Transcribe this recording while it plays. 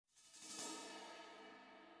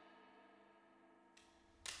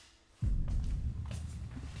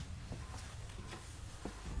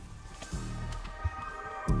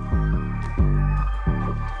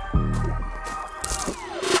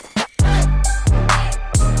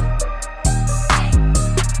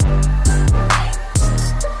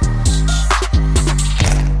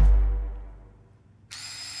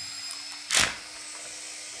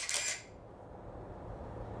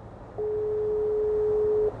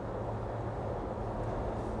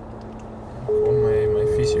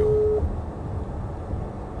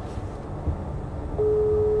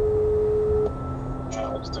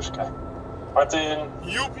Martin.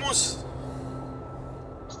 Últimos.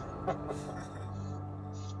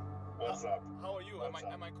 What's up? How are you? Am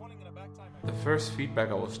I calling in a bad time? The first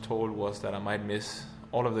feedback I was told was that I might miss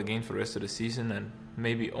all of the games for the rest of the season and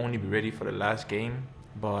maybe only be ready for the last game,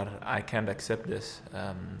 but I can't accept this.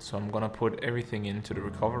 So I'm gonna put everything into the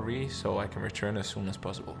recovery so I can return as soon as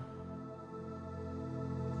possible.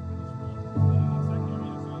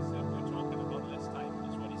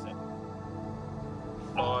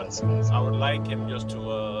 I would like him just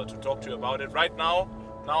to talk to you about it. Right now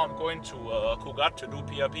I'm going to Cugat to do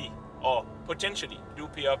PRP, or potentially do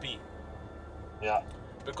PRP. Yeah.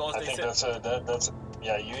 Because I think that's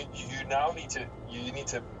yeah. You now need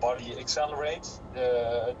to body accelerate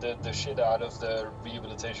the shit out of the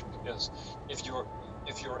rehabilitation, because if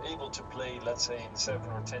you're able to play, let's say, in 7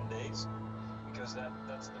 or 10 days, because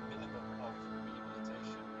that's the minimum of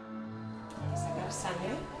rehabilitation. ¿Sacar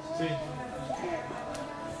sangre? Sí.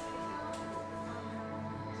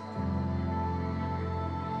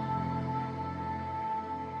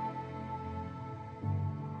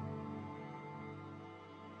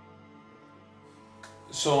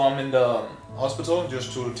 So I'm in the hospital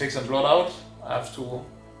just to take some blood out. I have to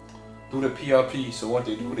do the PRP. So what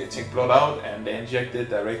they do, they take blood out and they inject it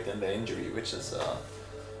direct in the injury, which is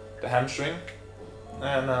the hamstring.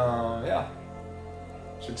 And yeah,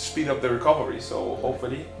 should speed up the recovery. So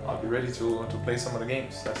hopefully I'll be ready to play some of the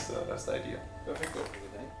games. That's the idea. Perfecto.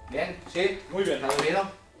 Bien, sí, Muy bien. ¿está dolido?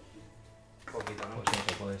 Un poquito, ¿no? Pues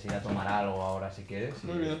eso, puedes ir a tomar algo ahora si quieres y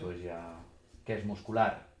Muy bien. después ya... ¿Qué es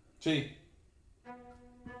muscular? Sí.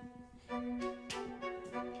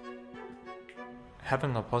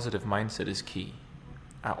 Having a positive mindset is key.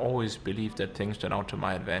 I always believe that things turn out to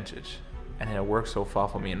my advantage, and it works so far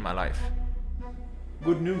for me in my life.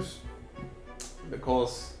 Good news,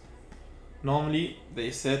 because normally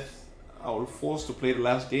they said I was forced to play the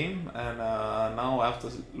last game, and now after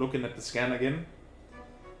looking at the scan again,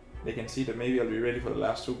 they can see that maybe I'll be ready for the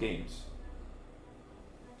last 2 games.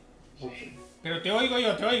 Pero te oigo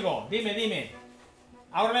yo, te oigo. Dime.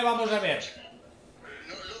 Ahora le vamos a ver.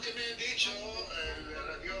 Lo que me ha dicho el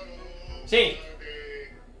radiólogo Sí.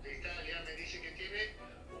 de Italia me dice que tiene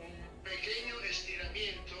un pequeño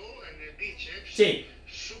estiramiento en el bíceps Sí.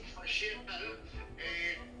 subfacial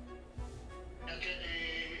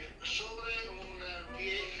sobre una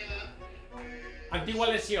vieja Antigua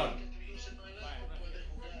lesión. fin de semana no puede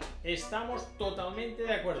jugar. Estamos totalmente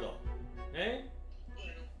de acuerdo. ¿Eh?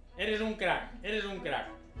 Bueno, Eres un crack. ¿Eh?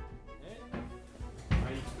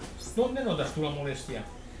 Ahí. ¿Dónde notas tú la molestia?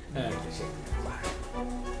 Sí.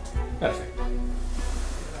 Perfecto.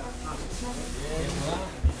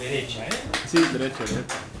 Derecha, ¿eh? Sí, derecha.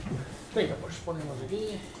 Venga, pues ponemos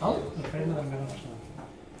aquí.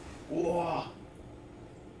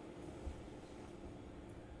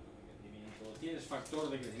 Tienes factor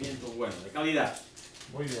de crecimiento bueno, de calidad.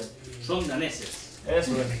 Muy bien. Son daneses.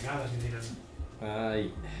 Eso es.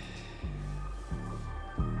 Ay.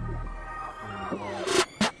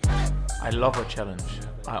 I love a challenge.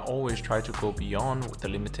 I always try to go beyond the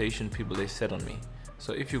limitation people they set on me.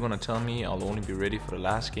 So if you're gonna tell me I'll only be ready for the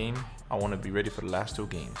last game, I wanna be ready for the last 2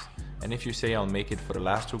 games. And if you say I'll make it for the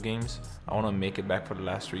last 2 games, I wanna make it back for the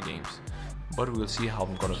last 3 games. But we'll see how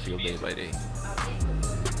I'm gonna feel day by day.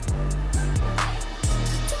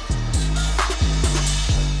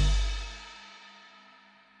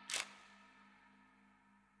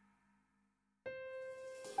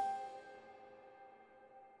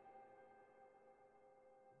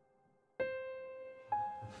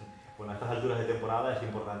 Bueno, a estas alturas de temporada es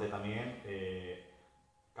importante también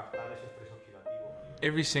captar ese estrés oxidativo.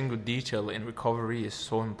 Every single detail in recovery is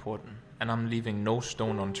so important, and I'm leaving no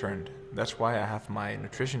stone unturned. That's why I have my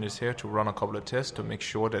nutritionist here to run a couple of tests to make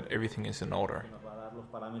sure that everything is in order. Nos va a dar los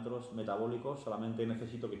parámetros metabólicos, solamente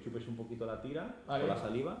necesito que chupes un poquito la tira Vale. con la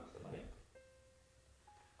saliva. Vale.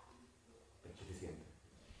 Es suficiente.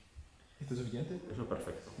 ¿Esto es suficiente? Eso es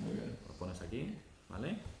perfecto. Muy bien. Lo pones aquí,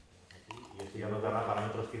 ¿vale? Y esto ya nos dará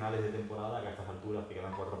parámetros finales de temporada, que a estas alturas, que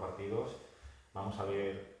quedan 4 partidos, vamos a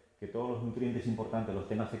ver que todos los nutrientes importantes los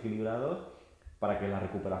tengas equilibrados para que la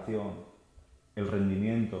recuperación, el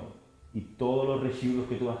rendimiento y todos los residuos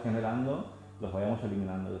que tú vas generando los vayamos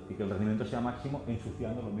eliminando. Es decir, que el rendimiento sea máximo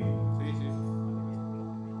ensuciando lo mínimo. Sí, sí.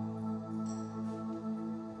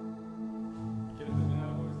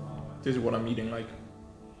 This is what I'm eating like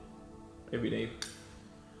every day.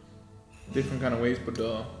 Different kind of ways, but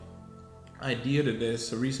the idea that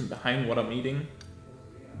there's a reason behind what I'm eating,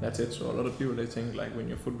 that's it. So a lot of people, they think like when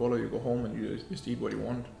you're a footballer you go home and you just eat what you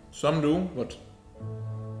want. Some do, but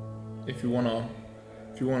if you wanna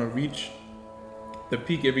reach the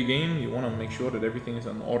peak every game, you wanna make sure that everything is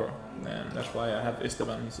in order. And that's why I have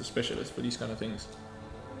Esteban. He's a specialist for these kind of things.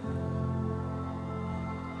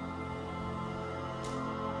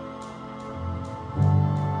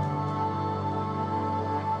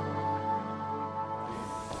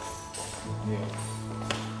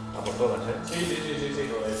 A por todas, ¿eh? Sí.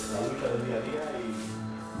 La lucha del día a día y...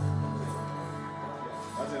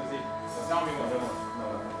 Gracias, sí. Chao, amigo. Nos vemos.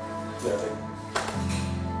 Cuídate.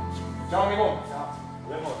 Chao, amigo. Chao. Nos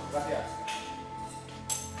vemos. Gracias.